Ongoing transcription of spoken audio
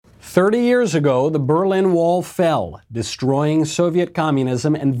30 years ago, the Berlin Wall fell, destroying Soviet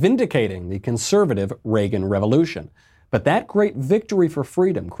communism and vindicating the conservative Reagan Revolution. But that great victory for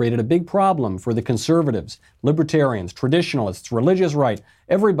freedom created a big problem for the conservatives, libertarians, traditionalists, religious right,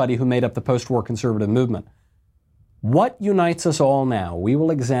 everybody who made up the post-war conservative movement. What unites us all now? We will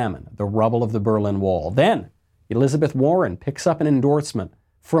examine the rubble of the Berlin Wall. Then, Elizabeth Warren picks up an endorsement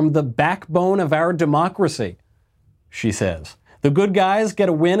from the backbone of our democracy. She says, the good guys get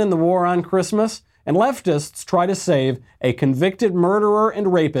a win in the war on Christmas, and leftists try to save a convicted murderer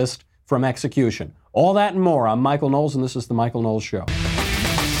and rapist from execution. All that and more. I'm Michael Knowles, and this is The Michael Knowles Show.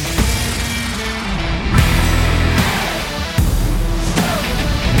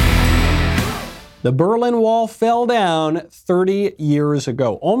 The Berlin Wall fell down 30 years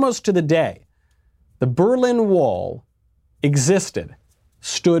ago, almost to the day. The Berlin Wall existed,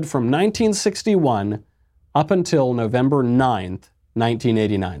 stood from 1961 up until November 9th,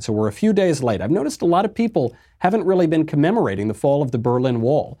 1989. So we're a few days late. I've noticed a lot of people haven't really been commemorating the fall of the Berlin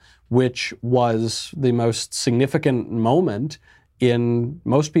Wall, which was the most significant moment in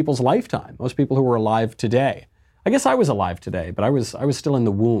most people's lifetime, most people who are alive today. I guess I was alive today, but I was still in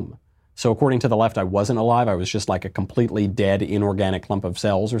the womb. So according to the left, I wasn't alive. I was just like a completely dead inorganic clump of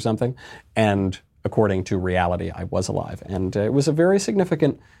cells or something. And according to reality, I was alive. And it was a very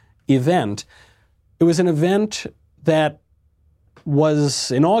significant event. It was an event that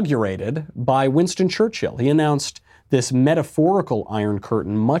was inaugurated by Winston Churchill. He announced this metaphorical Iron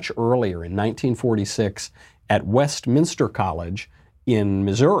Curtain much earlier in 1946 at Westminster College in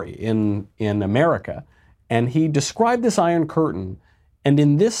Missouri, in America. And he described this Iron Curtain, and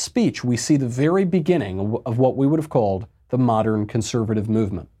in this speech we see the very beginning of what we would have called the modern conservative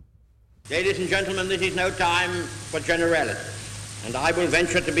movement. Ladies and gentlemen, this is no time for generality, and I will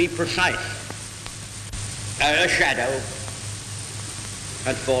venture to be precise. A shadow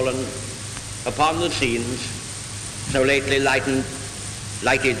had fallen upon the scenes so lately lighted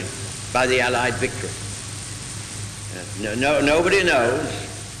by the Allied victory. Nobody knows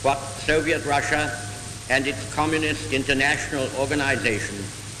what Soviet Russia and its Communist International Organization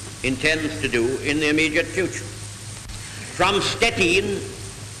intends to do in the immediate future. From Stettin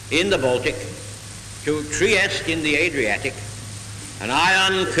in the Baltic to Trieste in the Adriatic, an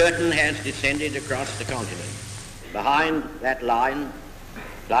iron curtain has descended across the continent. Behind that line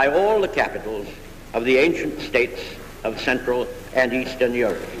lie all the capitals of the ancient states of Central and Eastern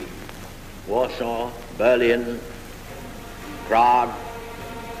Europe. Warsaw, Berlin, Prague,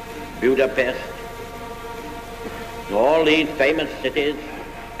 Budapest. All these famous cities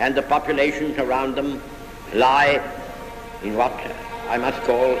and the populations around them lie in what I must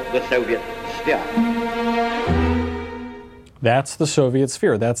call the Soviet sphere. That's the Soviet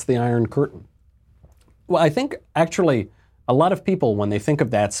sphere. That's the Iron Curtain. Well, I think actually a lot of people, when they think of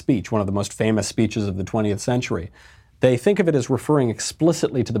that speech, one of the most famous speeches of the 20th century, they think of it as referring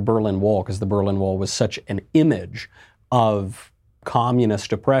explicitly to the Berlin Wall, because the Berlin Wall was such an image of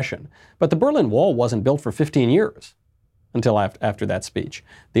communist oppression. But the Berlin Wall wasn't built for 15 years until after that speech.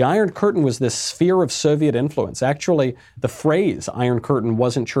 The Iron Curtain was this sphere of Soviet influence. Actually, the phrase Iron Curtain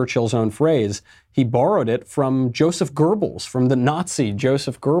wasn't Churchill's own phrase. He borrowed it from Joseph Goebbels, from the Nazi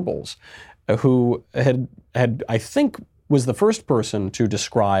Joseph Goebbels, who had I think was the first person to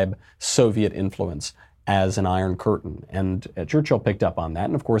describe Soviet influence as an Iron Curtain. And Churchill picked up on that,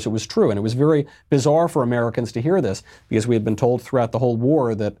 and of course it was true. And it was very bizarre for Americans to hear this, because we had been told throughout the whole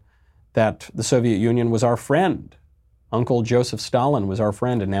war that the Soviet Union was our friend. Uncle Joseph Stalin was our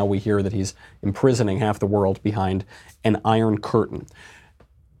friend, and now we hear that he's imprisoning half the world behind an Iron Curtain.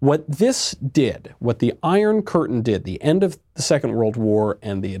 What this did, what the Iron Curtain did, the end of the Second World War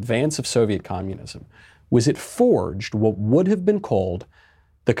and the advance of Soviet communism, was it forged what would have been called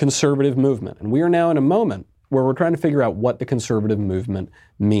the conservative movement. And we are now in a moment where we're trying to figure out what the conservative movement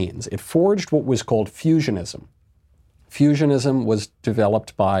means. It forged what was called fusionism. Fusionism was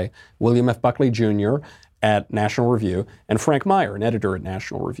developed by William F. Buckley Jr. at National Review and Frank Meyer, an editor at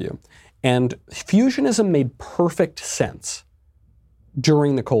National Review. And fusionism made perfect sense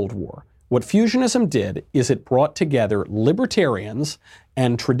during the Cold War. What fusionism did is it brought together libertarians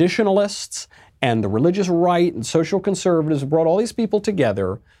and traditionalists and the religious right and social conservatives, brought all these people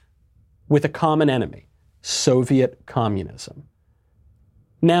together with a common enemy, Soviet communism.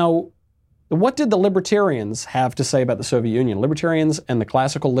 Now, what did the libertarians have to say about the Soviet Union? Libertarians and the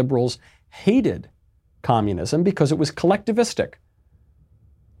classical liberals hated communism because it was collectivistic.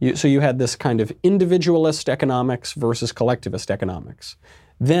 So you had this kind of individualist economics versus collectivist economics.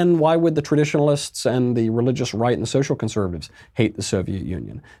 Then why would the traditionalists and the religious right and the social conservatives hate the Soviet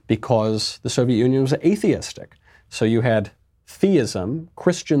Union? Because the Soviet Union was atheistic. So you had theism,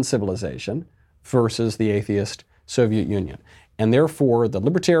 Christian civilization, versus the atheist Soviet Union. And therefore, the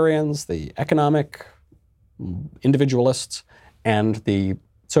libertarians, the economic individualists, and the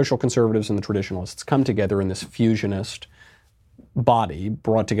social conservatives and the traditionalists come together in this fusionist body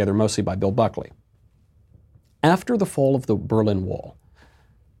brought together mostly by Bill Buckley. After the fall of the Berlin Wall,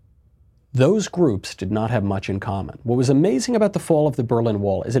 those groups did not have much in common. What was amazing about the fall of the Berlin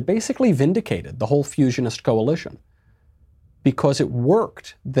Wall is it basically vindicated the whole fusionist coalition because it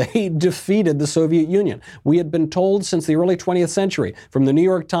worked. They defeated the Soviet Union. We had been told since the early 20th century, from the New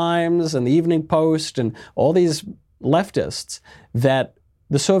York Times and the Evening Post and all these leftists, that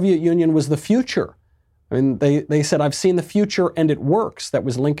the Soviet Union was the future. I mean, they said, I've seen the future and it works. That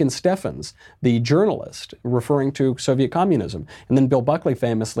was Lincoln Steffens, the journalist, referring to Soviet communism. And then Bill Buckley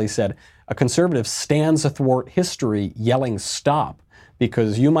famously said, a conservative stands athwart history yelling stop,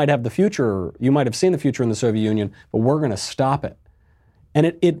 because you might have the future, you might have seen the future in the Soviet Union, but we're going to stop it.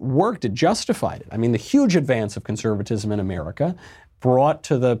 And it worked, it justified it. I mean, the huge advance of conservatism in America brought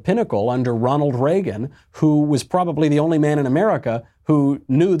to the pinnacle under Ronald Reagan, who was probably the only man in America who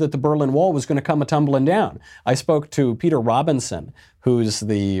knew that the Berlin Wall was going to come a-tumbling down. I spoke to Peter Robinson, who's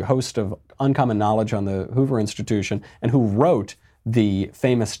the host of Uncommon Knowledge on the Hoover Institution, and who wrote the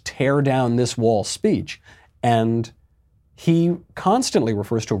famous Tear Down This Wall speech. And he constantly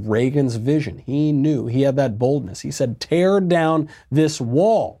refers to Reagan's vision. He knew, he had that boldness. He said, tear down this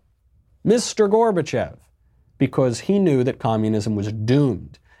wall, Mr. Gorbachev, because he knew that communism was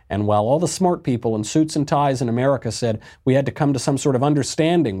doomed. And while all the smart people in suits and ties in America said we had to come to some sort of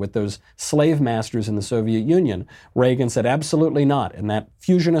understanding with those slave masters in the Soviet Union, Reagan said absolutely not. And that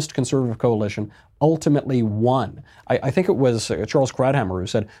fusionist conservative coalition ultimately won. I think it was Charles Krauthammer who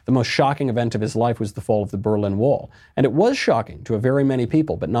said the most shocking event of his life was the fall of the Berlin Wall. And it was shocking to a very many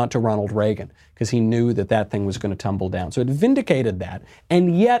people, but not to Ronald Reagan, because he knew that that thing was going to tumble down. So it vindicated that.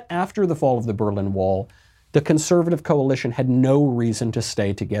 And yet, after the fall of the Berlin Wall, the conservative coalition had no reason to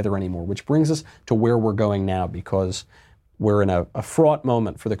stay together anymore, which brings us to where we're going now, because we're in a fraught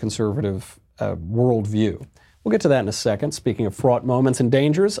moment for the conservative worldview. We'll get to that in a second. Speaking of fraught moments and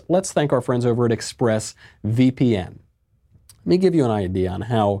dangers, let's thank our friends over at ExpressVPN. Let me give you an idea on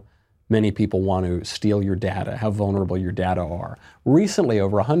how many people want to steal your data, how vulnerable your data are. Recently,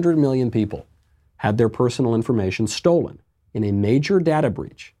 over 100 million people had their personal information stolen in a major data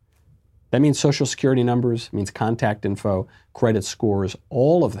breach. That means social security numbers, means contact info, credit scores,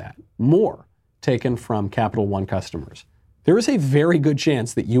 all of that, more, taken from Capital One customers. There is a very good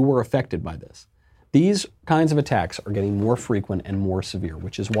chance that you were affected by this. These kinds of attacks are getting more frequent and more severe,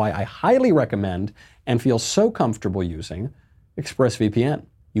 which is why I highly recommend and feel so comfortable using ExpressVPN.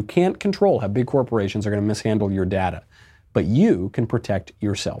 You can't control how big corporations are going to mishandle your data, but you can protect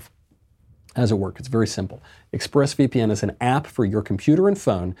yourself. How does it work? It's very simple. ExpressVPN is an app for your computer and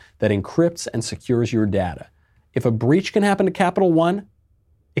phone that encrypts and secures your data. If a breach can happen to Capital One,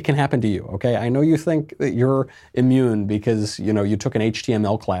 it can happen to you, okay? I know you think that you're immune because, you took an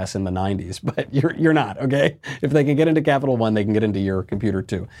HTML class in the 90s, but you're not, okay? If they can get into Capital One, they can get into your computer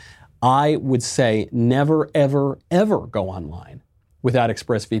too. I would say never, ever, ever go online without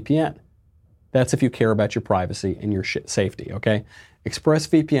ExpressVPN. That's if you care about your privacy and your safety, okay?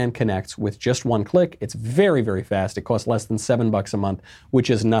 ExpressVPN connects with just one click. It's very, very fast. It costs less than $7 a month, which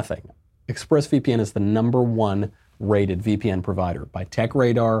is nothing. ExpressVPN is the #1 rated VPN provider by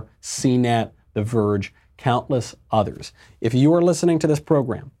TechRadar, CNET, The Verge, countless others. If you are listening to this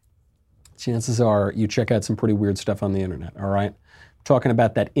program, chances are you check out some pretty weird stuff on the internet, all right? Talking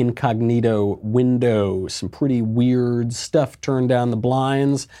about that incognito window, some pretty weird stuff. Turn down the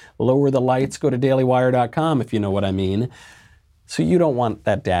blinds, lower the lights, go to dailywire.com if you know what I mean. So you don't want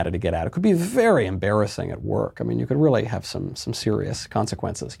that data to get out. It could be very embarrassing at work. I mean, you could really have some serious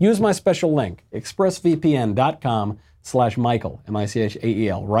consequences. Use my special link, expressvpn.com/Michael,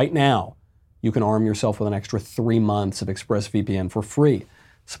 M-I-C-H-A-E-L. Right now, you can arm yourself with an extra 3 months of ExpressVPN for free.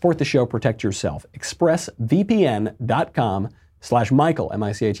 Support the show, protect yourself. expressvpn.com/Michael,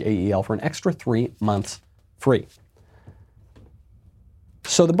 M-I-C-H-A-E-L, for an extra 3 months free.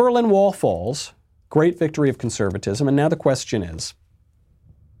 So the Berlin Wall falls. Great victory of conservatism. And now the question is,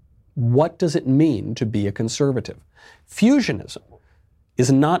 what does it mean to be a conservative? Fusionism is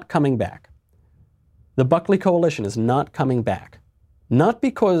not coming back. The Buckley Coalition is not coming back. Not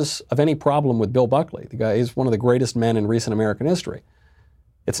because of any problem with Bill Buckley. The guy is one of the greatest men in recent American history.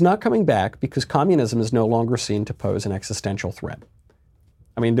 It's not coming back because communism is no longer seen to pose an existential threat.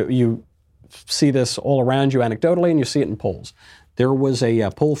 I mean, you see this all around you anecdotally, and you see it in polls. There was a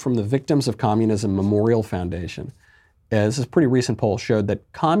poll from the Victims of Communism Memorial Foundation. This is a pretty recent poll, showed that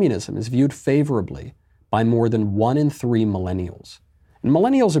communism is viewed favorably by more than 1 in 3 millennials. And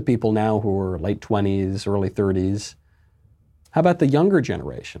millennials are people now who are late 20s, early 30s. How about the younger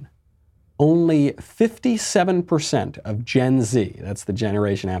generation? Only 57% of Gen Z, that's the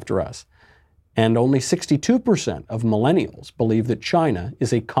generation after us, and only 62% of millennials believe that China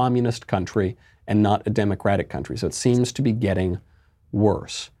is a communist country and not a democratic country. So it seems to be getting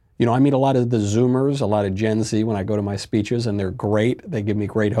worse. You know, I meet a lot of the Zoomers, a lot of Gen Z when I go to my speeches, and they're great. They give me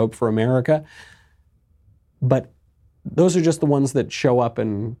great hope for America. But those are just the ones that show up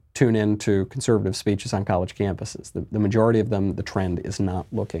and tune in to conservative speeches on college campuses. The majority of them, the trend is not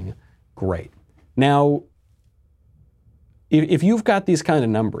looking great. Now, if you've got these kind of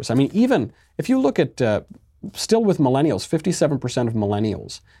numbers, I mean, even if you look at, still with millennials, 57% of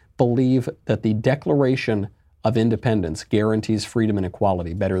millennials believe that the Declaration of Independence guarantees freedom and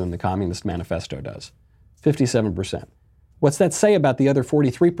equality better than the Communist Manifesto does. 57%. What's that say about the other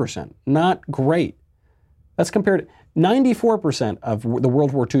 43%? Not great. That's compared to 94% of the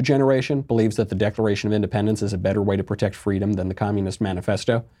World War II generation believes that the Declaration of Independence is a better way to protect freedom than the Communist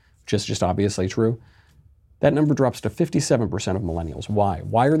Manifesto, which is just obviously true. That number drops to 57% of millennials. Why?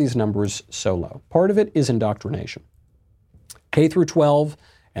 Why are these numbers so low? Part of it is indoctrination. K through 12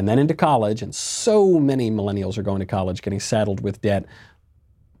 and then into college, and so many millennials are going to college getting saddled with debt,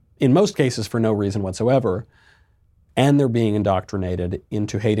 in most cases for no reason whatsoever, and they're being indoctrinated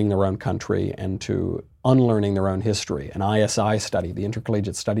into hating their own country and to unlearning their own history. An ISI study, the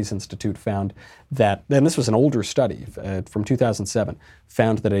Intercollegiate Studies Institute, found that, and this was an older study from 2007,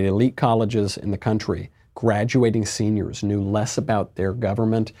 found that at elite colleges in the country, graduating seniors knew less about their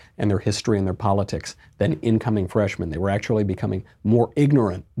government and their history and their politics than incoming freshmen. They were actually becoming more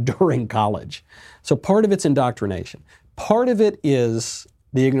ignorant during college. So part of it's indoctrination. Part of it is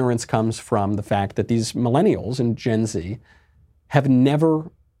the ignorance comes from the fact that these millennials and Gen Z have never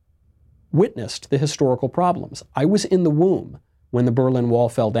witnessed the historical problems. I was in the womb when the Berlin Wall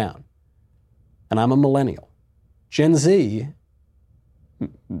fell down, and I'm a millennial. Gen Z,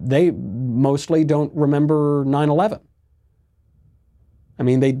 they mostly don't remember 9/11. I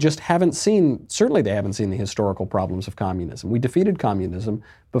mean, they just haven't seen, certainly they haven't seen the historical problems of communism. We defeated communism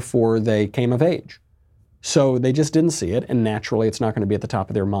before they came of age. So they just didn't see it, and naturally it's not going to be at the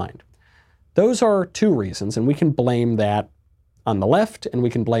top of their mind. Those are two reasons, and we can blame that on the left, and we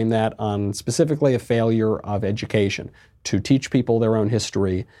can blame that on specifically a failure of education to teach people their own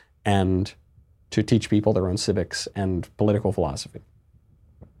history and to teach people their own civics and political philosophy.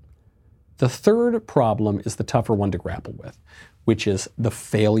 The third problem is the tougher one to grapple with, which is the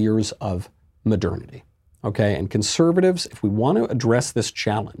failures of modernity. Okay, and conservatives, if we want to address this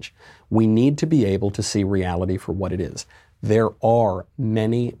challenge, we need to be able to see reality for what it is. There are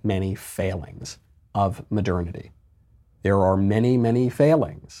many, many failings of modernity. There are many, many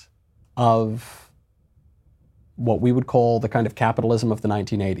failings of what we would call the kind of capitalism of the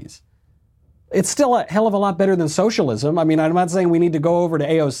 1980s. It's still a hell of a lot better than socialism. I mean, I'm not saying we need to go over to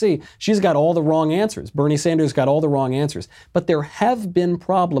AOC. She's got all the wrong answers. Bernie Sanders got all the wrong answers. But there have been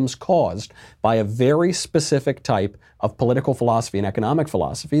problems caused by a very specific type of political philosophy and economic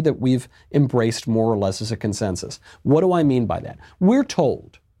philosophy that we've embraced more or less as a consensus. What do I mean by that? We're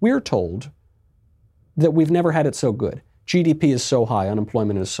told that we've never had it so good. GDP is so high,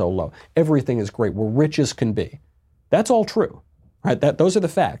 unemployment is so low. Everything is great. We're rich as can be. That's all true, right? Those are the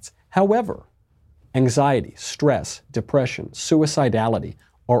facts. However, anxiety, stress, depression, suicidality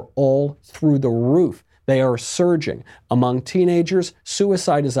are all through the roof. They are surging. Among teenagers,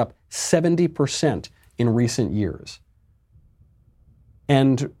 suicide is up 70% in recent years.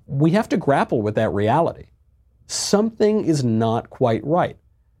 And we have to grapple with that reality. Something is not quite right.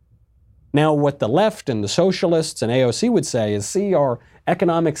 Now, what the left and the socialists and AOC would say is, see, our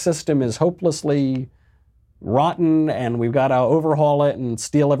economic system is hopelessly rotten and we've got to overhaul it and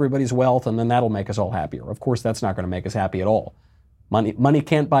steal everybody's wealth and then that'll make us all happier. Of course, that's not going to make us happy at all. Money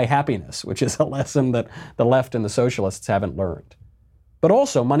can't buy happiness, which is a lesson that the left and the socialists haven't learned. But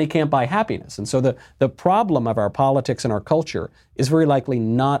also, money can't buy happiness. And so the problem of our politics and our culture is very likely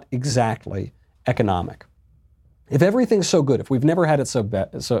not exactly economic. If everything's so good, if we've never had it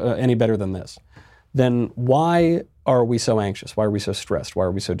any better than this, then why are we so anxious? Why are we so stressed? Why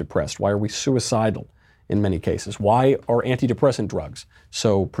are we so depressed? Why are we suicidal in many cases? Why are antidepressant drugs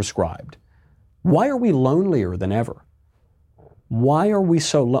so prescribed? Why are we lonelier than ever? Why are we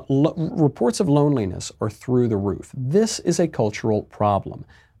so reports of loneliness are through the roof? This is a cultural problem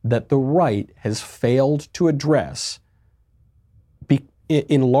that the right has failed to address,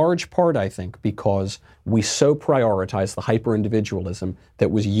 in large part, I think, because we so prioritize the hyper-individualism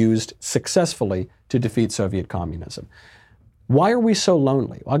that was used successfully to defeat Soviet communism. Why are we so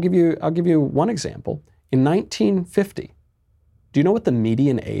lonely? I'll give you one example. In 1950, do you know what the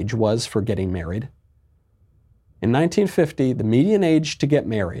median age was for getting married? In 1950, the median age to get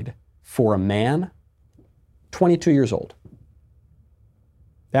married for a man, 22 years old.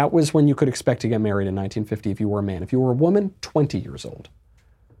 That was when you could expect to get married in 1950 if you were a man. If you were a woman, 20 years old.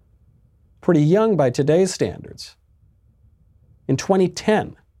 Pretty young by today's standards. In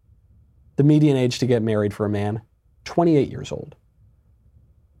 2010, the median age to get married for a man, 28 years old.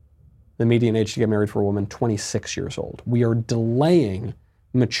 The median age to get married for a woman, 26 years old. We are delaying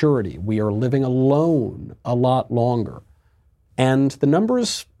maturity. We are living alone a lot longer. And the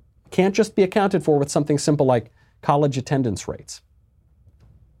numbers can't just be accounted for with something simple like college attendance rates.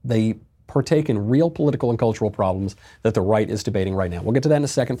 They partake in real political and cultural problems that the right is debating right now. We'll get to that in a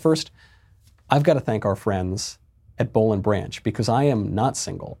second. First, I've got to thank our friends at Boll & Branch because I am not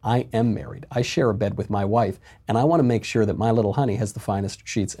single. I am married. I share a bed with my wife, and I want to make sure that my little honey has the finest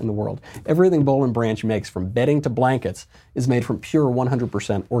sheets in the world. Everything Boll & Branch makes, from bedding to blankets, is made from pure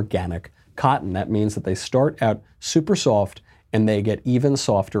 100% organic cotton. That means that they start out super soft and they get even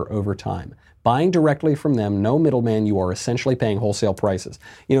softer over time. Buying directly from them, no middleman, you are essentially paying wholesale prices.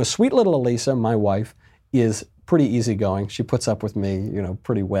 You know, sweet little Elisa, my wife, is pretty easygoing. She puts up with me,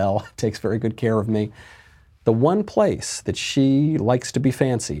 pretty well, takes very good care of me. The one place that she likes to be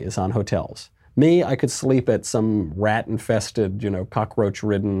fancy is on hotels. Me, I could sleep at some rat-infested,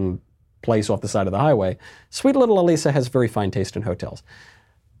 cockroach-ridden place off the side of the highway. Sweet little Elisa has very fine taste in hotels.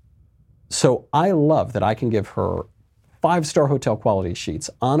 So I love that I can give her 5-star hotel quality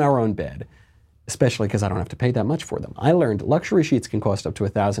sheets on our own bed, especially because I don't have to pay that much for them. I learned luxury sheets can cost up to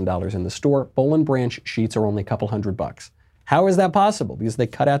 $1,000 in the store. Boll & Branch sheets are only a couple $100. How is that possible? Because they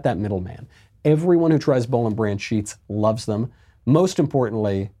cut out that middleman. Everyone who tries Boll & Branch sheets loves them. Most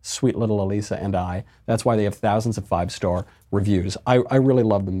importantly, sweet little Elisa and I. That's why they have thousands of 5-star reviews. I really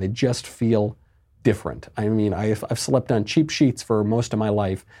love them. They just feel different. I mean, I've slept on cheap sheets for most of my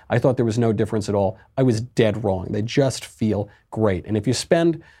life. I thought there was no difference at all. I was dead wrong. They just feel great. And if you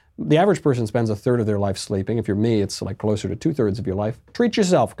the average person spends a third of their life sleeping. If you're me, it's like closer to 2/3 of your life. Treat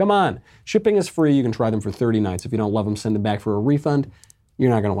yourself. Come on. Shipping is free. You can try them for 30 nights. If you don't love them, send them back for a refund.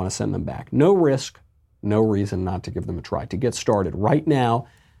 You're not going to want to send them back. No risk, no reason not to give them a try. To get started right now,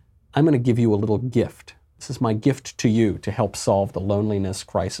 I'm going to give you a little gift. This is my gift to you to help solve the loneliness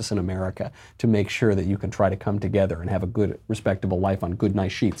crisis in America, to make sure that you can try to come together and have a good, respectable life on good,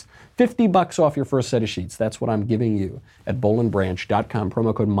 nice sheets. $50 off your first set of sheets. That's what I'm giving you at bollandbranch.com.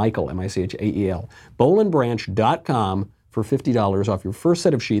 Promo code Michael, M-I-C-H-A-E-L. bollandbranch.com for $50 off your first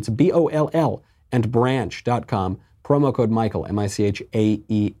set of sheets, B-O-L-L, and branch.com. Promo code Michael,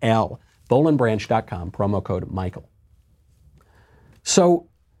 M-I-C-H-A-E-L. bollandbranch.com, promo code Michael. So,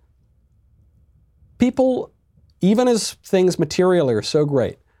 people, even as things materially are so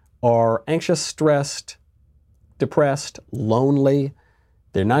great, are anxious, stressed, depressed, lonely.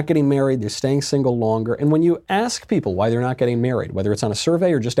 They're not getting married. They're staying single longer. And when you ask people why they're not getting married, whether it's on a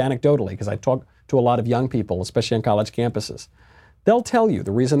survey or just anecdotally, because I talk to a lot of young people, especially on college campuses, they'll tell you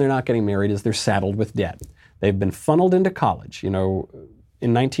the reason they're not getting married is they're saddled with debt. They've been funneled into college. In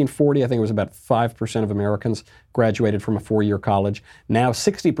 1940, I think it was about 5% of Americans graduated from a 4-year college. Now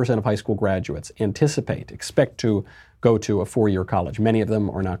 60% of high school graduates expect to go to a 4-year college. Many of them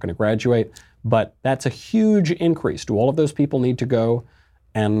are not going to graduate, but that's a huge increase. Do all of those people need to go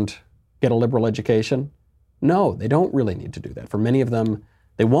and get a liberal education? No, they don't really need to do that. For many of them,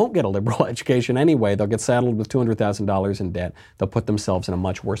 they won't get a liberal education anyway. They'll get saddled with $200,000 in debt. They'll put themselves in a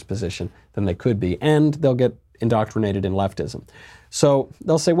much worse position than they could be, and they'll get indoctrinated in leftism. So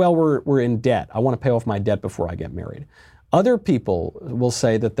they'll say, well, we're in debt. I want to pay off my debt before I get married. Other people will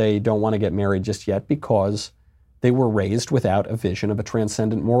say that they don't want to get married just yet because they were raised without a vision of a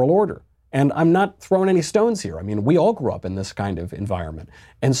transcendent moral order. And I'm not throwing any stones here. I mean, we all grew up in this kind of environment.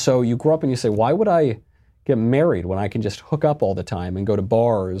 And so you grow up and you say, why would I get married when I can just hook up all the time and go to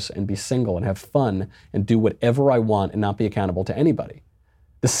bars and be single and have fun and do whatever I want and not be accountable to anybody?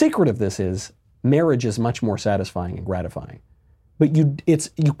 The secret of this is marriage is much more satisfying and gratifying. But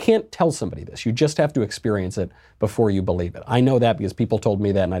you can't tell somebody this. You just have to experience it before you believe it. I know that because people told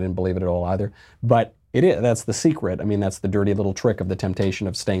me that and I didn't believe it at all either. But it is. That's the secret. I mean, that's the dirty little trick of the temptation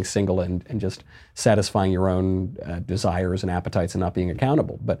of staying single and just satisfying your own desires and appetites and not being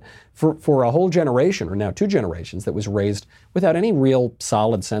accountable. But for a whole generation, or now 2 generations, that was raised without any real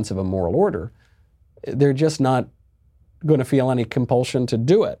solid sense of a moral order, they're just not going to feel any compulsion to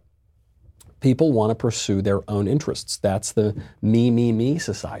do it. People want to pursue their own interests. That's the me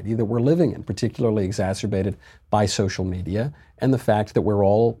society that we're living in, particularly exacerbated by social media and the fact that we're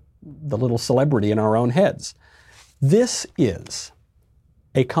all the little celebrity in our own heads. This is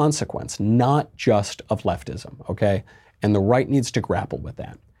a consequence, not just of leftism, okay? And the right needs to grapple with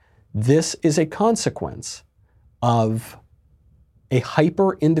that. This is a consequence of a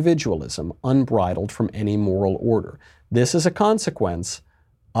hyper-individualism unbridled from any moral order. This is a consequence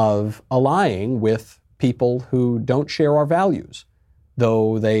of allying with people who don't share our values,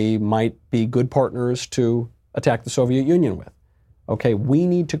 though they might be good partners to attack the Soviet Union with. Okay, we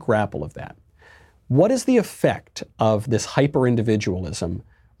need to grapple with that. What is the effect of this hyper-individualism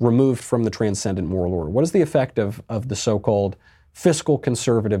removed from the transcendent moral order? What is the effect of the so-called fiscal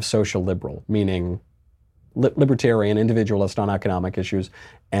conservative social liberal, meaning libertarian, individualist on economic issues,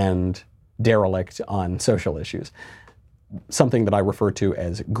 and derelict on social issues? Something that I refer to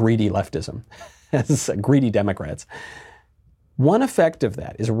as greedy leftism, as greedy Democrats. One effect of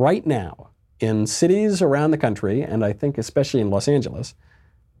that is right now, in cities around the country, and I think especially in Los Angeles,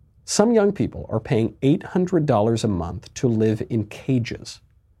 some young people are paying $800 a month to live in cages.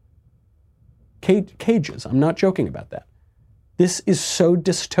 Cages, I'm not joking about that. This is so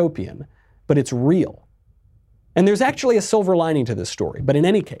dystopian, but it's real. And there's actually a silver lining to this story, but in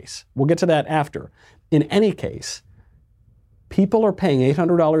any case, we'll get to that after. In any case, people are paying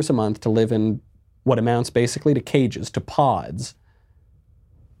 $800 a month to live in what amounts basically to cages, to pods,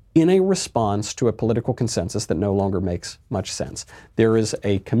 in a response to a political consensus that no longer makes much sense. There is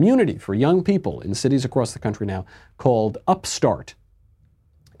a community for young people in cities across the country now called Upstart.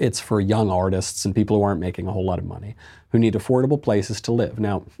 It's for young artists and people who aren't making a whole lot of money, who need affordable places to live.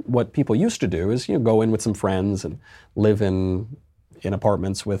 Now, what people used to do is, go in with some friends and live in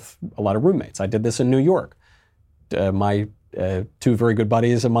apartments with a lot of roommates. I did this in New York. My two very good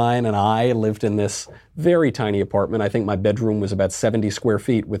buddies of mine and I lived in this very tiny apartment. I think my bedroom was about 70 square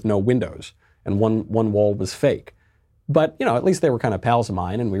feet with no windows, and one wall was fake. But, at least they were kind of pals of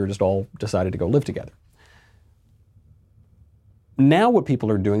mine, and we were just all decided to go live together. Now what people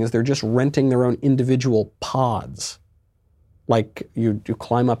are doing is they're just renting their own individual pods. Like you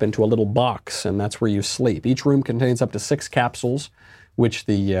climb up into a little box, and that's where you sleep. Each room contains up to 6 capsules, which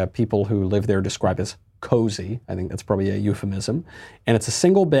the people who live there describe as cozy. I think that's probably a euphemism. And it's a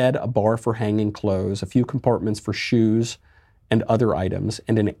single bed, a bar for hanging clothes, a few compartments for shoes and other items,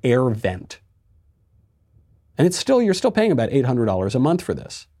 and an air vent. And you're still paying about $800 a month for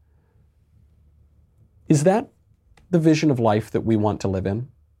this. Is that the vision of life that we want to live in?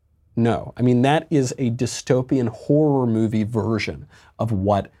 No. I mean, that is a dystopian horror movie version of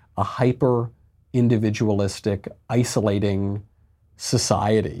what a hyper-individualistic, isolating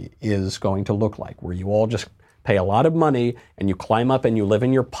society is going to look like, where you all just pay a lot of money and you climb up and you live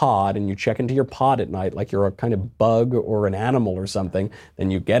in your pod and you check into your pod at night like you're a kind of bug or an animal or something. Then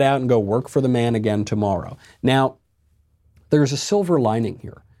you get out and go work for the man again tomorrow. Now, there's a silver lining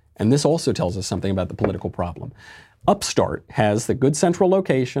here, and this also tells us something about the political problem. Upstart has the good central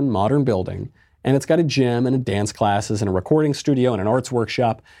location, modern building, and it's got a gym and a dance classes and a recording studio and an arts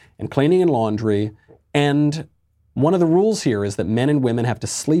workshop and cleaning and laundry. And one of the rules here is that men and women have to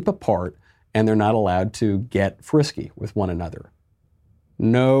sleep apart, and they're not allowed to get frisky with one another.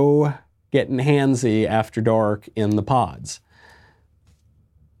 No getting handsy after dark in the pods.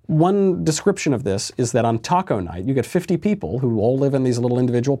 One description of this is that on taco night, you get 50 people who all live in these little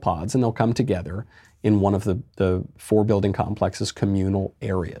individual pods, and they'll come together in one of the 4 building complex's communal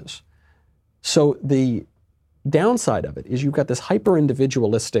areas. So the downside of it is you've got this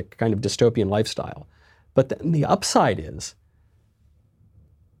hyper-individualistic kind of dystopian lifestyle. But then the upside is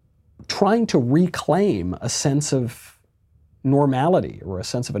trying to reclaim a sense of normality or a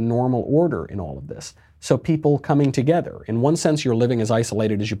sense of a normal order in all of this. So people coming together. In one sense, you're living as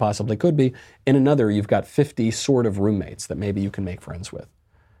isolated as you possibly could be. In another, you've got 50 sort of roommates that maybe you can make friends with.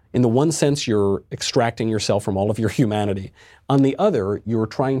 In the one sense, you're extracting yourself from all of your humanity. On the other, you're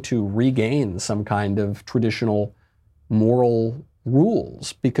trying to regain some kind of traditional moral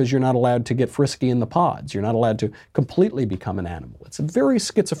rules because you're not allowed to get frisky in the pods. You're not allowed to completely become an animal. It's a very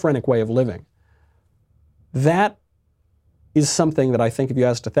schizophrenic way of living. That is something that I think if you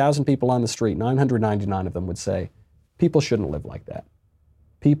asked 1,000 people on the street, 999 of them would say, people shouldn't live like that.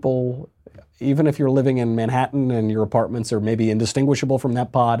 People, even if you're living in Manhattan and your apartments are maybe indistinguishable from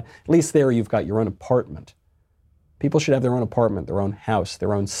that pod, at least there you've got your own apartment. People should have their own apartment, their own house,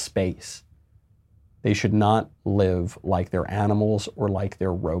 their own space. They should not live like they're animals or like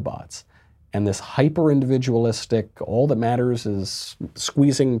they're robots. And this hyper-individualistic, all that matters is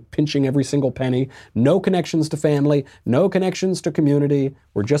pinching every single penny, no connections to family, no connections to community,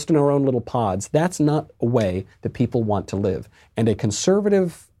 we're just in our own little pods. That's not a way that people want to live. And a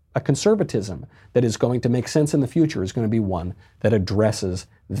conservatism that is going to make sense in the future is going to be one that addresses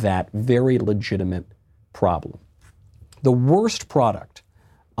that very legitimate problem. The worst product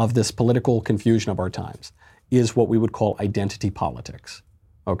of this political confusion of our times is what we would call identity politics,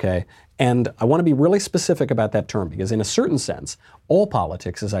 okay? And I want to be really specific about that term because in a certain sense, all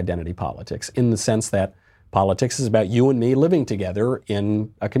politics is identity politics in the sense that politics is about you and me living together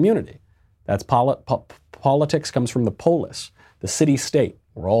in a community. That's politics comes from the polis, the city-state.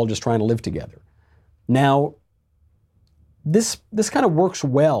 We're all just trying to live together. Now, this kind of works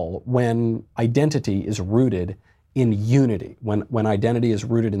well when identity is rooted in unity, when identity is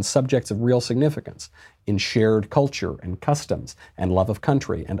rooted in subjects of real significance, in shared culture and customs and love of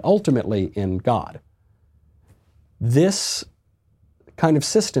country, and ultimately in God. This kind of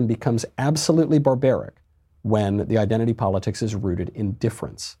system becomes absolutely barbaric when the identity politics is rooted in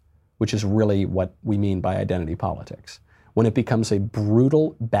difference, which is really what we mean by identity politics. When it becomes a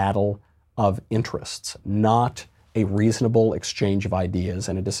brutal battle of interests, not a reasonable exchange of ideas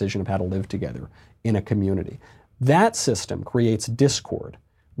and a decision of how to live together in a community. That system creates discord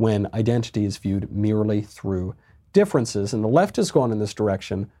when identity is viewed merely through differences. And the left has gone in this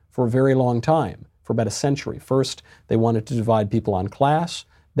direction for a very long time, for about a century. First, they wanted to divide people on class.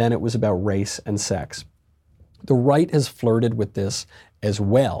 Then it was about race and sex. The right has flirted with this as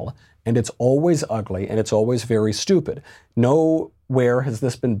well, and it's always ugly and it's always very stupid. Nowhere has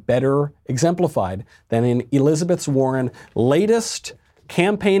this been better exemplified than in Elizabeth Warren's latest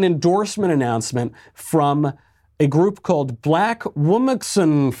campaign endorsement announcement from a group called Black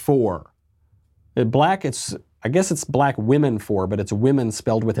Women's For. I guess it's Black Women For, but it's women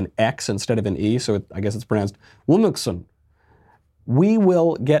spelled with an X instead of an E, so I guess it's pronounced Womenson. We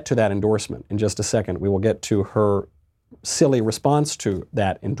will get to that endorsement in just a second. We will get to her silly response to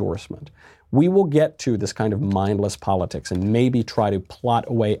that endorsement. We will get to this kind of mindless politics and maybe try to plot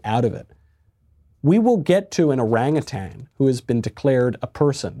a way out of it. We will get to an orangutan who has been declared a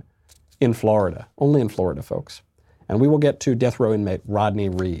person in Florida, only in Florida, folks. And we will get to death row inmate Rodney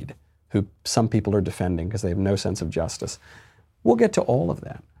Reed, who some people are defending because they have no sense of justice. We'll get to all of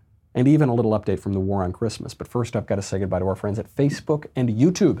that, and even a little update from the war on Christmas. But first, I've got to say goodbye to our friends at Facebook and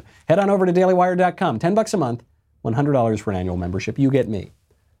YouTube. Head on over to dailywire.com. $10 a month, $100 for an annual membership. You get me.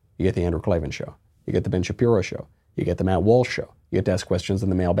 You get the Andrew Klavan Show. You get the Ben Shapiro Show. You get the Matt Walsh Show. You get to ask questions in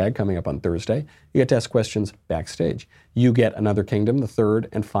the mailbag coming up on Thursday. You get to ask questions backstage. You get Another Kingdom, the third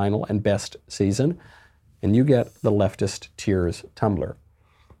and final and best season. And you get the Leftist Tears Tumbler.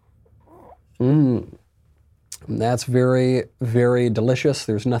 That's very, very delicious.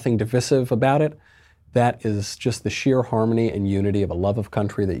 There's nothing divisive about it. That is just the sheer harmony and unity of a love of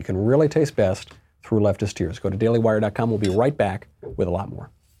country that you can really taste best through Leftist Tears. Go to dailywire.com. We'll be right back with a lot more.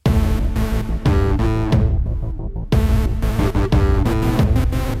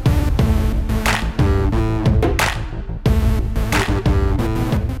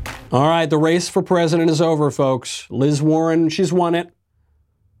 All right, the race for president is over, folks. Liz Warren, she's won it.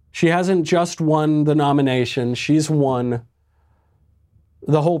 She hasn't just won the nomination, she's won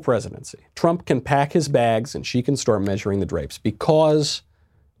the whole presidency. Trump can pack his bags and she can start measuring the drapes because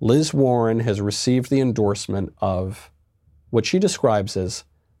Liz Warren has received the endorsement of what she describes as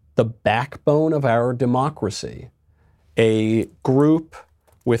the backbone of our democracy, a group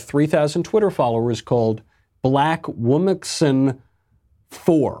with 3,000 Twitter followers called Black Women's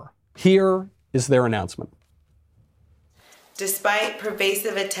For. Here is their announcement. Despite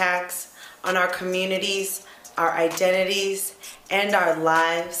pervasive attacks on our communities, our identities, and our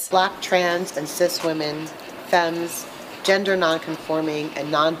lives, Black, trans, and cis women, femmes, gender nonconforming,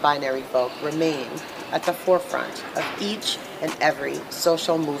 and non-binary folk remain at the forefront of each and every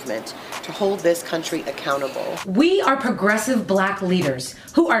social movement to hold this country accountable. We are progressive Black leaders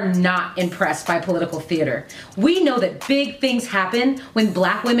who are not impressed by political theater. We know that big things happen when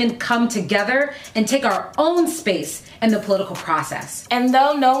Black women come together and take our own space in the political process. And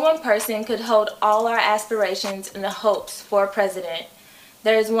though no one person could hold all our aspirations and the hopes for president,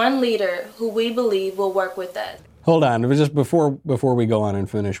 there is one leader who we believe will work with us. Hold on, just before we go on and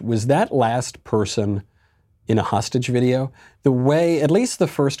finish, was that last person in a hostage video? The way, at least the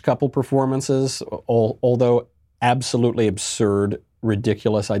first couple performances, although absolutely absurd,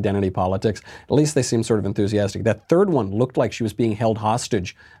 ridiculous identity politics, at least they seemed sort of enthusiastic. That third one looked like she was being held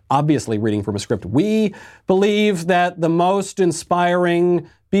hostage, obviously reading from a script. We believe that the most inspiring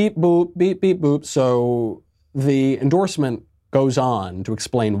beep boop, beep beep boop. So the endorsement goes on to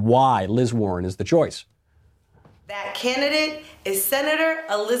explain why Liz Warren is the choice. That candidate is Senator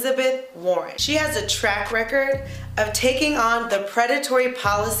Elizabeth Warren. She has a track record of taking on the predatory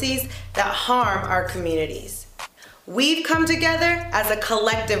policies that harm our communities. We've come together as a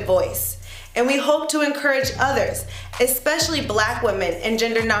collective voice, and we hope to encourage others, especially Black women and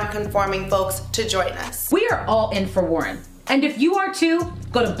gender nonconforming folks, to join us. We are all in for Warren. And if you are too,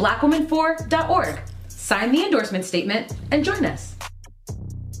 go to blackwoman4.org, sign the endorsement statement, and join us.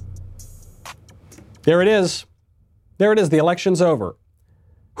 There it is. There it is. The election's over.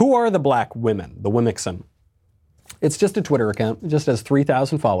 Who are the black women, the Wimixon? It's just a Twitter account. It just has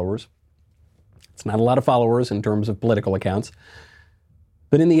 3,000 followers. It's not a lot of followers in terms of political accounts.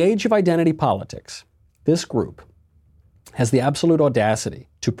 But in the age of identity politics, this group has the absolute audacity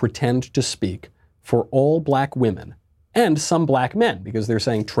to pretend to speak for all black women and some black men, because they're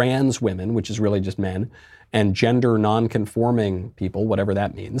saying trans women, which is really just men, and gender non-conforming people, whatever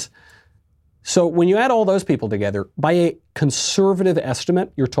that means. So when you add all those people together, by a conservative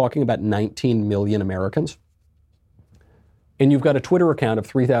estimate, you're talking about 19 million Americans. And you've got a Twitter account of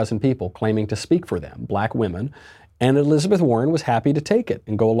 3,000 people claiming to speak for them, black women, and Elizabeth Warren was happy to take it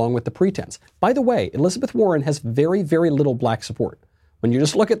and go along with the pretense. By the way, Elizabeth Warren has very, very little black support. When you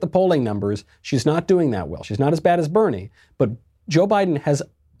just look at the polling numbers, she's not doing that well. She's not as bad as Bernie, but Joe Biden has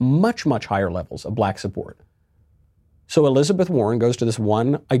much, much higher levels of black support. So Elizabeth Warren goes to this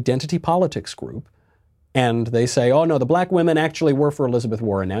one identity politics group, and they say, oh no, the black women actually were for Elizabeth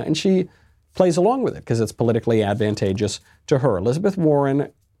Warren now, and she plays along with it because it's politically advantageous to her. Elizabeth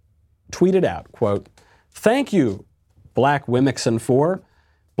Warren tweeted out, quote, "Thank you, Black Wimixon, for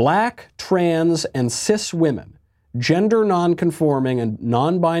black, trans, and cis women, gender non-conforming and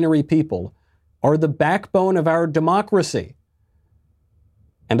non-binary people are the backbone of our democracy.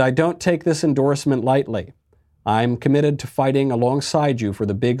 And I don't take this endorsement lightly. I'm committed to fighting alongside you for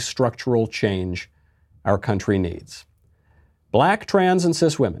the big structural change our country needs. Black, trans, and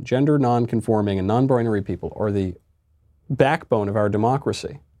cis women, gender non-conforming and non-binary people are the backbone of our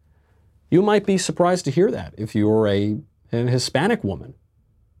democracy." You might be surprised to hear that if you're an Hispanic woman.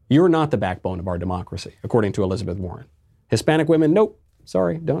 You're not the backbone of our democracy, according to Elizabeth Warren. Hispanic women, nope,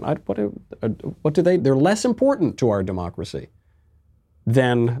 sorry, don't. What do they? They're less important to our democracy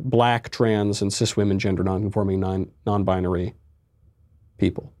than black, trans, and cis women, gender non-conforming, non-binary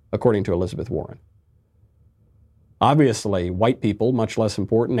people, according to Elizabeth Warren. Obviously, white people, much less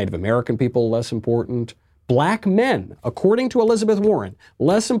important. Native American people, less important. Black men, according to Elizabeth Warren,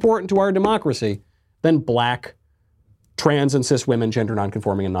 less important to our democracy than black, trans, and cis women, gender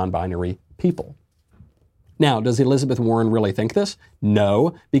non-conforming, and non-binary people. Now, does Elizabeth Warren really think this?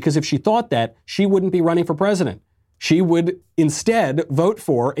 No, because if she thought that, she wouldn't be running for president. She would instead vote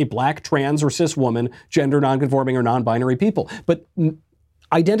for a black, trans, or cis woman, gender non-conforming, or non-binary people. But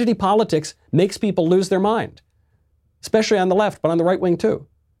identity politics makes people lose their mind, especially on the left, but on the right wing too.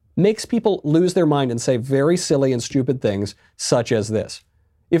 Makes people lose their mind and say very silly and stupid things such as this.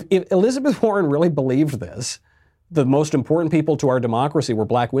 If Elizabeth Warren really believed this, the most important people to our democracy were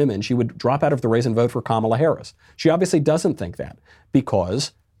black women, she would drop out of the race and vote for Kamala Harris. She obviously doesn't think that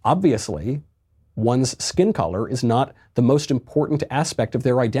because obviously one's skin color is not the most important aspect of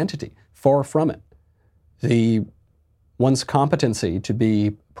their identity. Far from it. One's competency to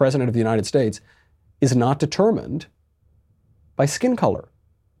be president of the United States is not determined by skin color.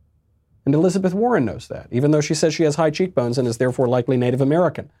 And Elizabeth Warren knows that, even though she says she has high cheekbones and is therefore likely Native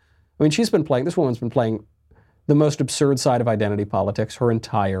American. I mean, this woman's been playing the most absurd side of identity politics her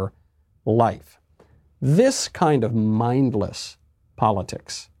entire life. This kind of mindless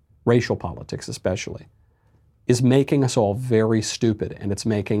politics, racial politics especially, is making us all very stupid, and it's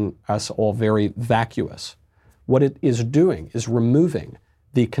making us all very vacuous. What it is doing is removing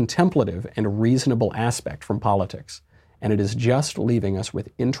the contemplative and reasonable aspect from politics, and it is just leaving us with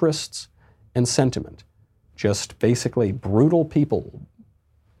interests and sentiment. Just basically brutal people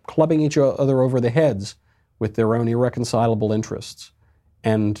clubbing each other over the heads with their own irreconcilable interests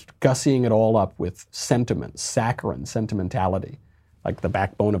and gussying it all up with sentiment, saccharine sentimentality, like the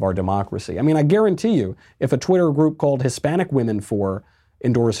backbone of our democracy. I mean, I guarantee you, if a Twitter group called Hispanic Women For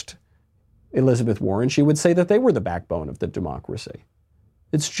endorsed Elizabeth Warren, she would say that they were the backbone of the democracy.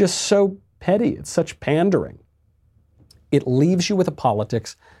 It's just so petty. It's such pandering. It leaves you with a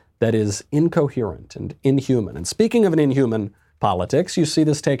politics that is incoherent and inhuman. And speaking of an inhuman politics, you see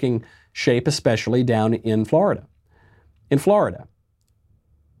this taking shape especially down in Florida. In Florida,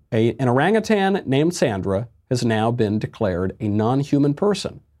 an orangutan named Sandra has now been declared a non-human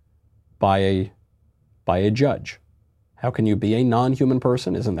person by a judge. How can you be a non-human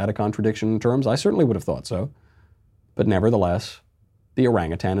person? Isn't that a contradiction in terms? I certainly would have thought so. But nevertheless, the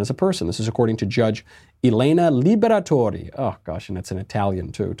orangutan is a person. This is according to Judge Elena Liberatori. Oh gosh, and it's in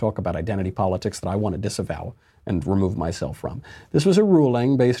Italian too. Talk about identity politics that I want to disavow and remove myself from. This was a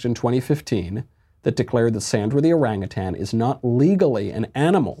ruling based in 2015 that declared that Sandra the orangutan is not legally an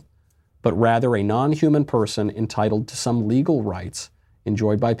animal, but rather a non-human person entitled to some legal rights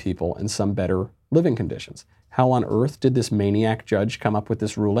enjoyed by people and some better living conditions. How on earth did this maniac judge come up with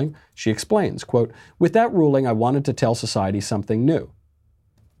this ruling? She explains, quote, "With that ruling, I wanted to tell society something new."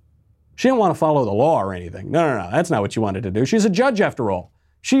 She didn't want to follow the law or anything. No, that's not what she wanted to do. She's a judge after all.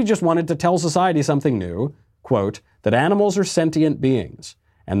 She just wanted to tell society something new, quote, "that animals are sentient beings,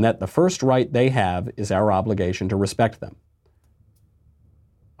 and that the first right they have is our obligation to respect them."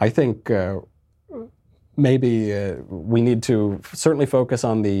 I think maybe we need to certainly focus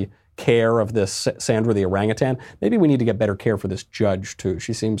on the care of this Sandra the orangutan. Maybe we need to get better care for this judge too.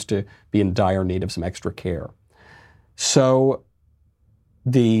 She seems to be in dire need of some extra care. So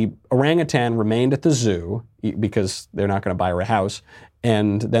the orangutan remained at the zoo because they're not going to buy her a house.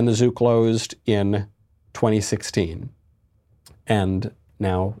 And then the zoo closed in 2016. And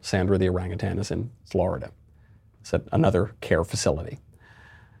now Sandra the orangutan is in Florida. It's at another care facility.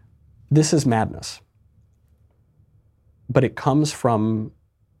 This is madness. But it comes from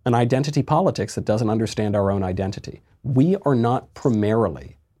an identity politics that doesn't understand our own identity. We are not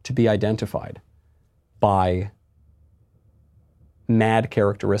primarily to be identified by mad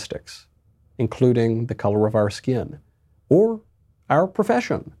characteristics, including the color of our skin, or our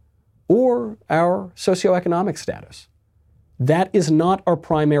profession, or our socioeconomic status. That is not our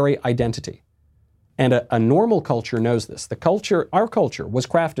primary identity. And a normal culture knows this. Our culture was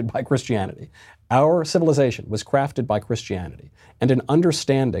crafted by Christianity. Our civilization was crafted by Christianity and an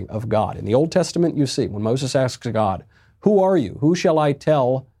understanding of God. In the Old Testament, you see, when Moses asks God, "Who are you? Who shall I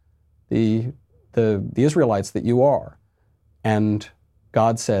tell the Israelites that you are?" And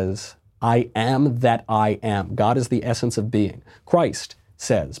God says, "I am that I am." God is the essence of being. Christ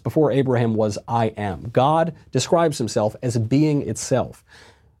says, before Abraham was, "I am." God describes himself as being itself.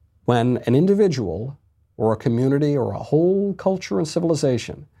 When an individual or a community or a whole culture and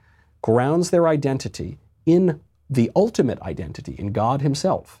civilization grounds their identity in the ultimate identity, in God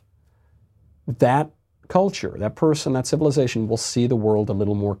himself, that culture, that person, that civilization will see the world a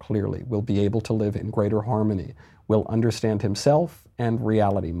little more clearly, will be able to live in greater harmony, will understand himself and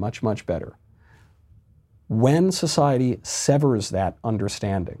reality much, much better. When society severs that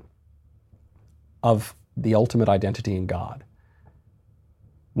understanding of the ultimate identity in God,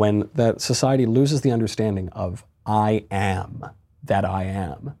 when that society loses the understanding of "I am that I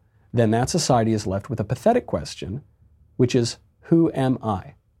am," then that society is left with a pathetic question, which is, who am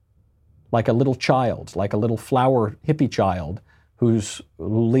I? Like a little child, like a little flower hippie child who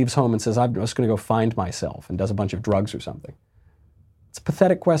leaves home and says, "I'm just going to go find myself," and does a bunch of drugs or something. It's a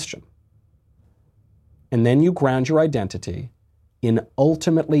pathetic question. And then you ground your identity in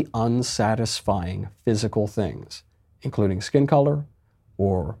ultimately unsatisfying physical things, including skin color,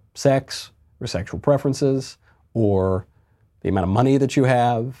 or sex, or sexual preferences, or the amount of money that you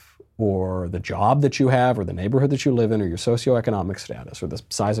have, or the job that you have, or the neighborhood that you live in, or your socioeconomic status, or the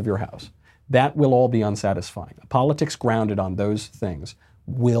size of your house. That will all be unsatisfying. Politics grounded on those things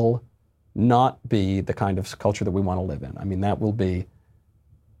will not be the kind of culture that we want to live in. I mean, that will be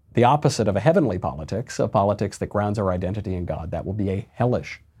the opposite of a heavenly politics, a politics that grounds our identity in God. That will be a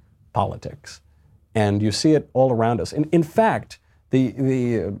hellish politics. And you see it all around us. In fact,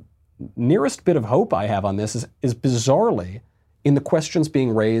 the nearest bit of hope I have on this is bizarrely in the questions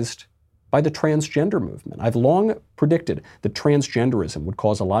being raised by the transgender movement. I've long predicted that transgenderism would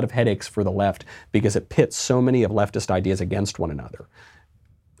cause a lot of headaches for the left because it pits so many of leftist ideas against one another.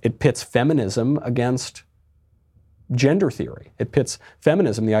 It pits feminism against gender theory. It pits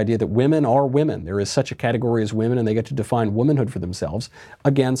feminism, the idea that women are women. There is such a category as women and they get to define womanhood for themselves,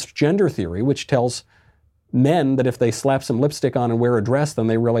 against gender theory, which tells men that if they slap some lipstick on and wear a dress, then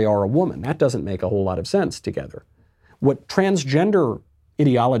they really are a woman. That doesn't make a whole lot of sense together. What transgender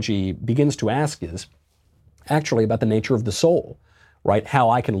ideology begins to ask is actually about the nature of the soul, right? How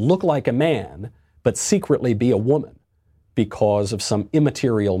I can look like a man, but secretly be a woman because of some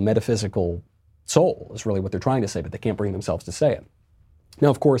immaterial metaphysical soul is really what they're trying to say, but they can't bring themselves to say it. Now,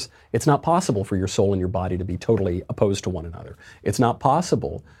 of course, it's not possible for your soul and your body to be totally opposed to one another. It's not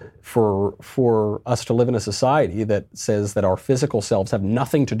possible for us to live in a society that says that our physical selves have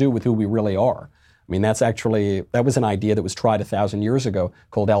nothing to do with who we really are. I mean, that was an idea that was tried 1,000 years ago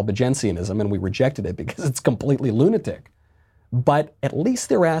called Albigensianism, and we rejected it because it's completely lunatic. But at least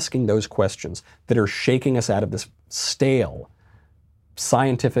they're asking those questions that are shaking us out of this stale,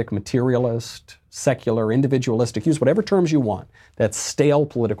 scientific, materialist, secular, individualistic, use whatever terms you want, that stale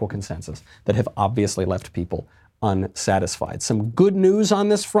political consensus that have obviously left people unsatisfied. Some good news on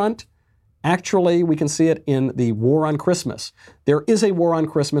this front. Actually, we can see it in the war on Christmas. There is a war on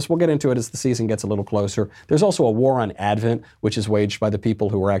Christmas. We'll get into it as the season gets a little closer. There's also a war on Advent, which is waged by the people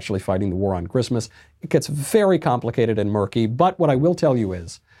who are actually fighting the war on Christmas. It gets very complicated and murky, but what I will tell you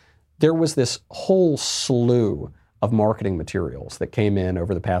is there was this whole slew of marketing materials that came in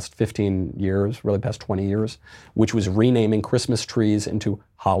over the past 15 years, really past 20 years, which was renaming Christmas trees into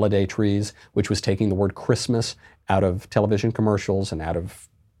holiday trees, which was taking the word Christmas out of television commercials and out of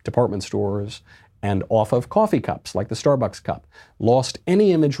department stores and off of coffee cups, like the Starbucks cup. Lost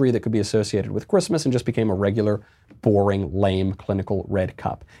any imagery that could be associated with Christmas and just became a regular, boring, lame, clinical red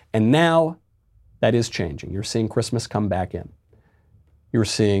cup. And now that is changing. You're seeing Christmas come back in. You're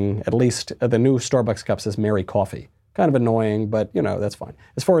seeing, at least the new Starbucks cup says Merry Coffee. Kind of annoying, but that's fine.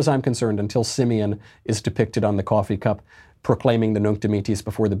 As far as I'm concerned, until Simeon is depicted on the coffee cup proclaiming the Nunc Dimittis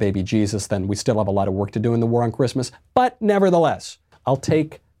before the baby Jesus, then we still have a lot of work to do in the war on Christmas. But nevertheless, I'll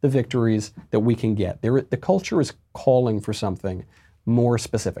take the victories that we can get. The culture is calling for something more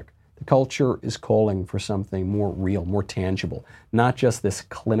specific. The culture is calling for something more real, more tangible, not just this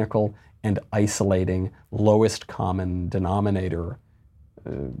clinical and isolating lowest common denominator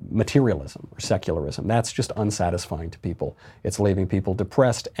materialism or secularism. That's just unsatisfying to people. It's leaving people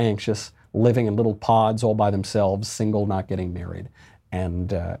depressed, anxious, living in little pods all by themselves, single, not getting married. And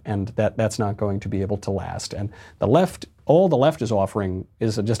that's not going to be able to last. And the left, all the left is offering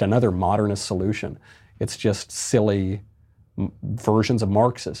is just another modernist solution. It's just silly versions of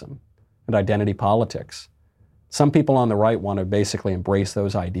Marxism and identity politics. Some people on the right want to basically embrace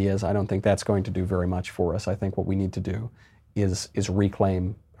those ideas. I don't think that's going to do very much for us. I think what we need to do is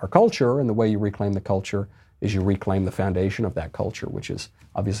reclaim our culture, and the way you reclaim the culture is you reclaim the foundation of that culture, which is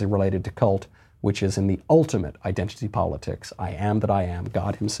obviously related to cult, which is in the ultimate identity politics. I am that I am,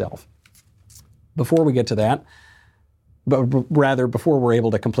 God himself. Before we get to that, but rather before we're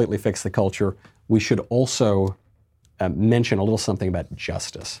able to completely fix the culture, we should also mention a little something about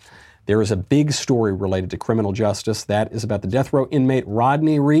justice. There is a big story related to criminal justice. That is about the death row inmate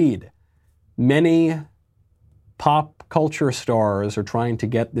Rodney Reed. Many pop culture stars are trying to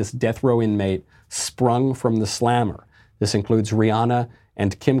get this death row inmate sprung from the slammer. This includes Rihanna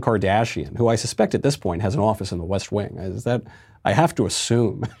and Kim Kardashian, who I suspect at this point has an office in the West Wing. I have to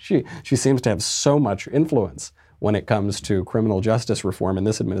assume. She seems to have so much influence when it comes to criminal justice reform in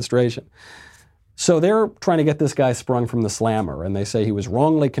this administration. So they're trying to get this guy sprung from the slammer, and they say he was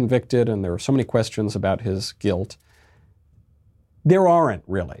wrongly convicted, and there are so many questions about his guilt. There aren't,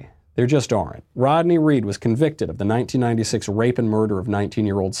 really. There just aren't. Rodney Reed was convicted of the 1996 rape and murder of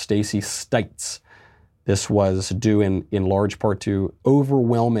 19-year-old Stacey Stites. This was due in large part to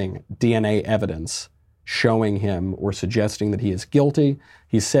overwhelming DNA evidence showing him or suggesting that he is guilty.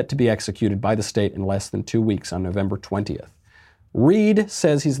 He's set to be executed by the state in less than 2 weeks on November 20th. Reed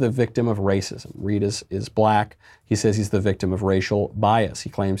says he's the victim of racism. Reed is black. He says he's the victim of racial bias. He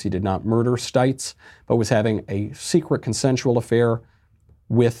claims he did not murder Stites, but was having a secret consensual affair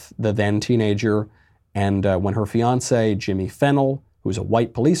with the then teenager. And when her fiance, Jimmy Fennell, who's a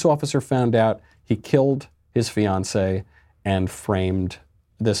white police officer, found out, he killed his fiance and framed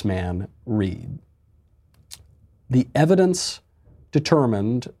this man, Reed. The evidence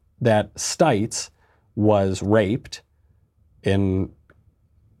determined that Stites was raped in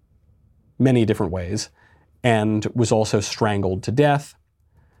many different ways and was also strangled to death.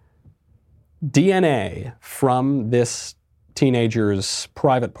 DNA from this teenager's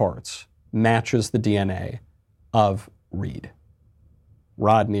private parts matches the DNA of Reed,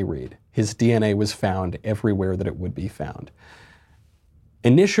 Rodney Reed. His DNA was found everywhere that it would be found.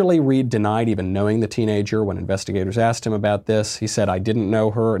 Initially, Reed denied even knowing the teenager when investigators asked him about this. He said, "I didn't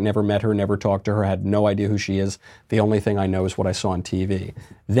know her, never met her, never talked to her, had no idea who she is. The only thing I know is what I saw on TV."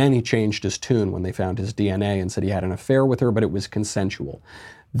 Then he changed his tune when they found his DNA and said he had an affair with her, but it was consensual.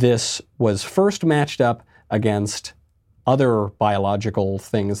 This was first matched up against other biological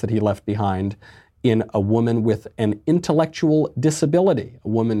things that he left behind in a woman with an intellectual disability. A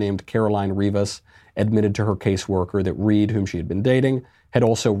woman named Caroline Rivas admitted to her caseworker that Reed, whom she had been dating, had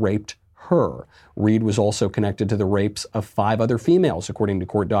also raped her. Reed was also connected to the rapes of 5 other females, according to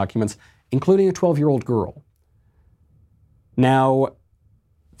court documents, including a 12-year-old girl. Now,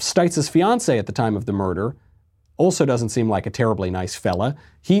 Stites' fiance at the time of the murder also doesn't seem like a terribly nice fella.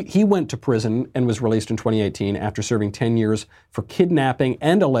 He went to prison and was released in 2018 after serving 10 years for kidnapping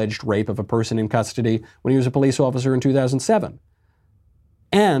and alleged rape of a person in custody when he was a police officer in 2007.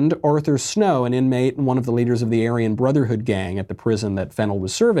 And Arthur Snow, an inmate and one of the leaders of the Aryan Brotherhood gang at the prison that Fennell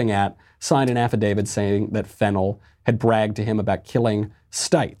was serving at, signed an affidavit saying that Fennell had bragged to him about killing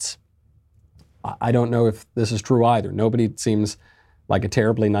Stites. I don't know if this is true either. Nobody seems like a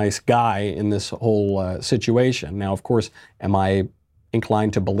terribly nice guy in this whole situation. Now, of course, am I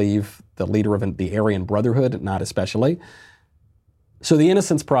inclined to believe the leader of the Aryan Brotherhood? Not especially. So the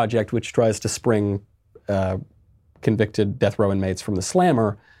Innocence Project, which tries to spring convicted death row inmates from the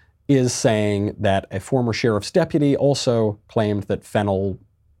slammer, is saying that a former sheriff's deputy also claimed that Fennell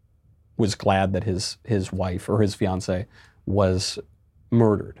was glad that his wife or his fiancée was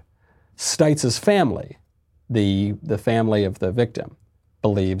murdered. Steitz's family, the family of the victim,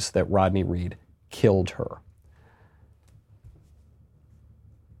 believes that Rodney Reed killed her.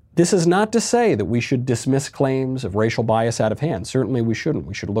 This is not to say that we should dismiss claims of racial bias out of hand. Certainly we shouldn't.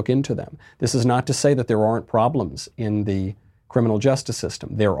 We should look into them. This is not to say that there aren't problems in the criminal justice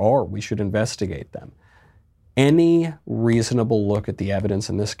system. There are. We should investigate them. Any reasonable look at the evidence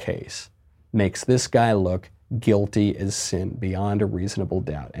in this case makes this guy look guilty as sin beyond a reasonable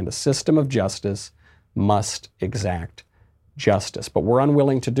doubt. And a system of justice must exact justice. But we're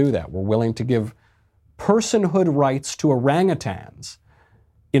unwilling to do that. We're willing to give personhood rights to orangutans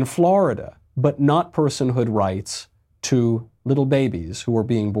in Florida, but not personhood rights to little babies who are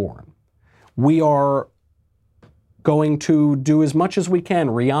being born. We are going to do as much as we can.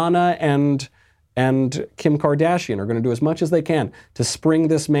 Rihanna and Kim Kardashian are going to do as much as they can to spring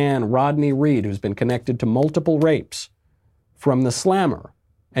this man, Rodney Reed, who's been connected to multiple rapes, from the slammer.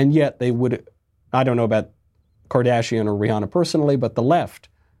 And yet they would, I don't know about Kardashian or Rihanna personally, but the left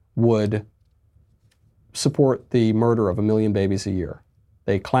would support the murder of 1 million babies a year.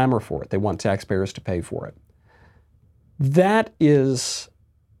 They clamor for it. They want taxpayers to pay for it. That is,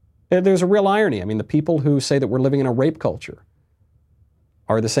 there's a real irony. I mean, the people who say that we're living in a rape culture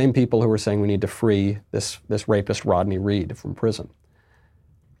are the same people who are saying we need to free this rapist Rodney Reed from prison.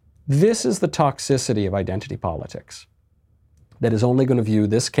 This is the toxicity of identity politics that is only going to view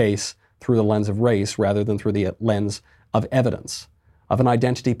this case through the lens of race rather than through the lens of evidence, of an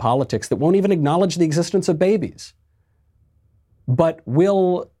identity politics that won't even acknowledge the existence of babies, but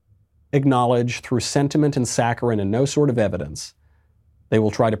will acknowledge through sentiment and saccharine and no sort of evidence. They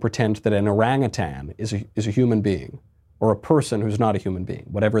will try to pretend that an orangutan is a human being, or a person who's not a human being,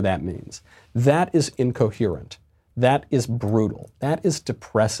 whatever that means. That is incoherent. That is brutal. That is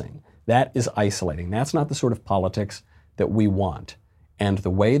depressing. That is isolating. That's not the sort of politics that we want. And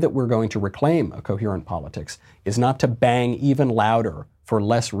the way that we're going to reclaim a coherent politics is not to bang even louder for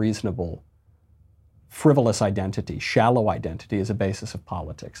less reasonable, frivolous identity, shallow identity as a basis of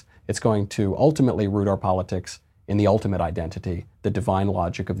politics. It's going to ultimately root our politics in the ultimate identity, the divine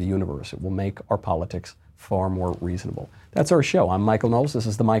logic of the universe. It will make our politics far more reasonable. That's our show. I'm Michael Knowles. This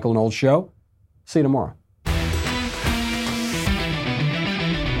is The Michael Knowles Show. See you tomorrow.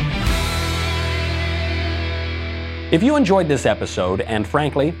 If you enjoyed this episode, and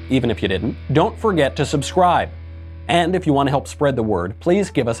frankly, even if you didn't, don't forget to subscribe. And if you want to help spread the word, please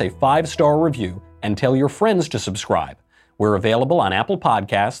give us a 5-star review and tell your friends to subscribe. We're available on Apple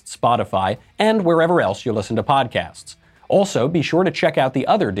Podcasts, Spotify, and wherever else you listen to podcasts. Also, be sure to check out the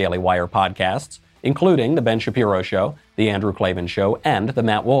other Daily Wire podcasts, including The Ben Shapiro Show, The Andrew Klavan Show, and The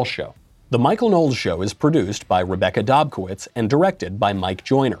Matt Walsh Show. The Michael Knowles Show is produced by Rebecca Dobkowitz and directed by Mike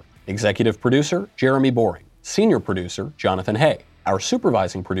Joyner. Executive producer, Jeremy Boring. Senior producer, Jonathan Hay. Our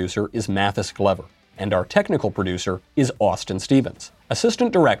supervising producer is Mathis Glover. And our technical producer is Austin Stevens.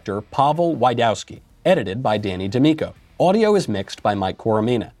 Assistant director, Pavel Wydowski. Edited by Danny D'Amico. Audio is mixed by Mike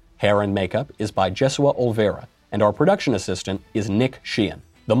Coromina. Hair and makeup is by Jesua Olvera. And our production assistant is Nick Sheehan.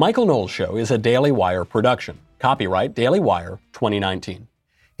 The Michael Knowles Show is a Daily Wire production. Copyright Daily Wire 2019.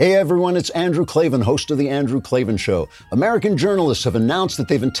 Hey everyone, it's Andrew Klavan, host of The Andrew Klavan Show. American journalists have announced that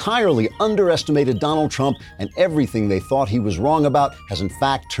they've entirely underestimated Donald Trump, and everything they thought he was wrong about has in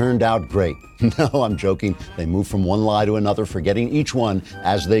fact turned out great. No, I'm joking. They move from one lie to another, forgetting each one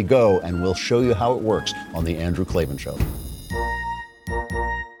as they go, and we'll show you how it works on The Andrew Klavan Show.